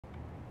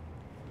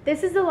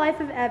This is the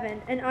life of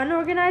Evan, an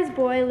unorganized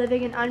boy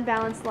living an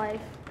unbalanced life.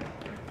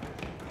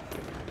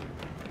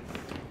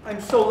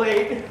 I'm so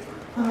late.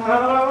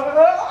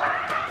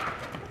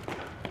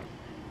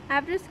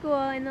 After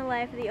school, in the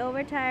life of the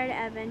overtired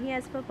Evan, he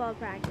has football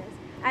practice.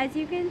 As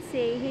you can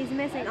see, he's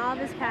missing all of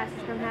his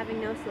passes from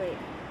having no sleep.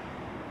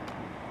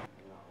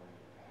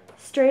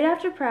 Straight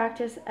after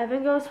practice,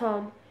 Evan goes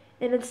home,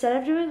 and instead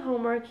of doing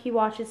homework, he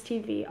watches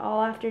TV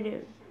all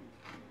afternoon.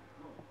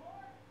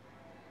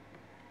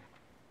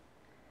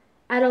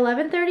 At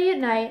 11:30 at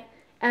night,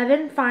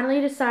 Evan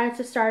finally decides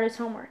to start his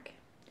homework.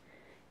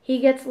 He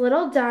gets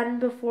little done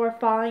before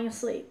falling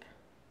asleep.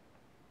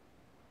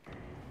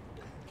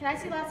 Can I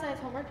see last night's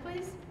homework,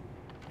 please?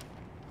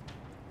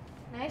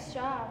 Nice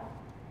job.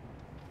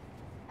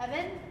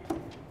 Evan?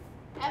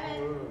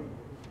 Evan?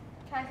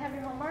 Can I have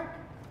your homework?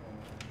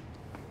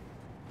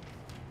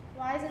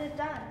 Why isn't it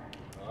done?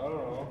 I don't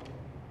know.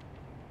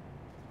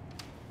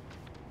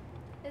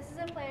 This is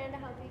a plan to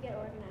help you get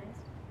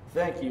organized.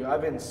 Thank you.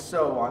 I've been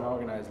so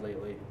unorganized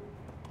lately.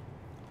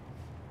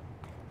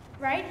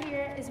 Right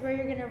here is where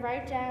you're going to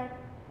write down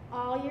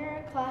all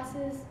your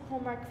class's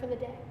homework for the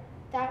day.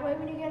 That way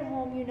when you get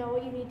home, you know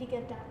what you need to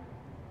get done.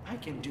 I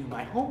can do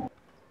my homework.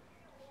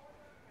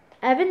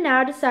 Evan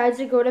now decides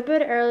to go to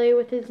bed early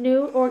with his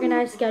new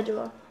organized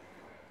schedule.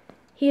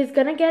 He is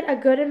going to get a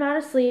good amount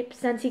of sleep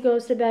since he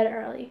goes to bed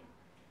early.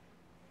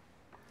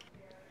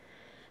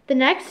 The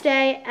next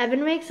day,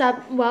 Evan wakes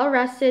up well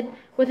rested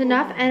with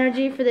enough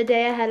energy for the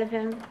day ahead of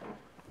him.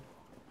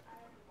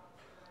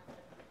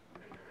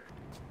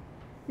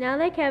 Now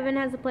that Kevin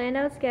has a planned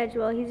out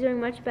schedule, he's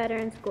doing much better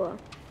in school.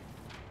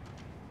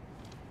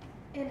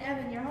 And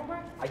Evan, your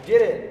homework? I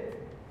did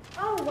it.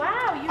 Oh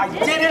wow, you I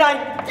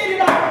did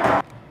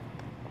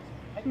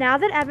it. Now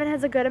that Evan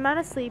has a good amount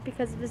of sleep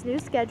because of his new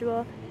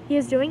schedule, he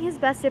is doing his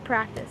best at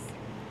practice.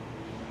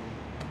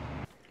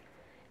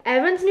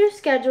 Evan's new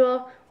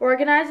schedule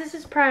organizes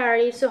his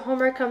priorities so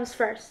homework comes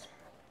first.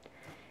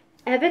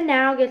 Evan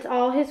now gets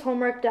all his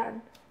homework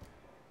done.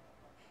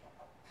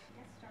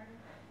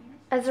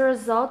 As a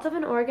result of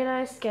an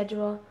organized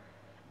schedule,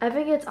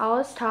 Evan gets all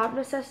his top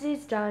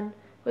necessities done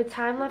with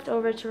time left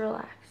over to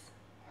relax.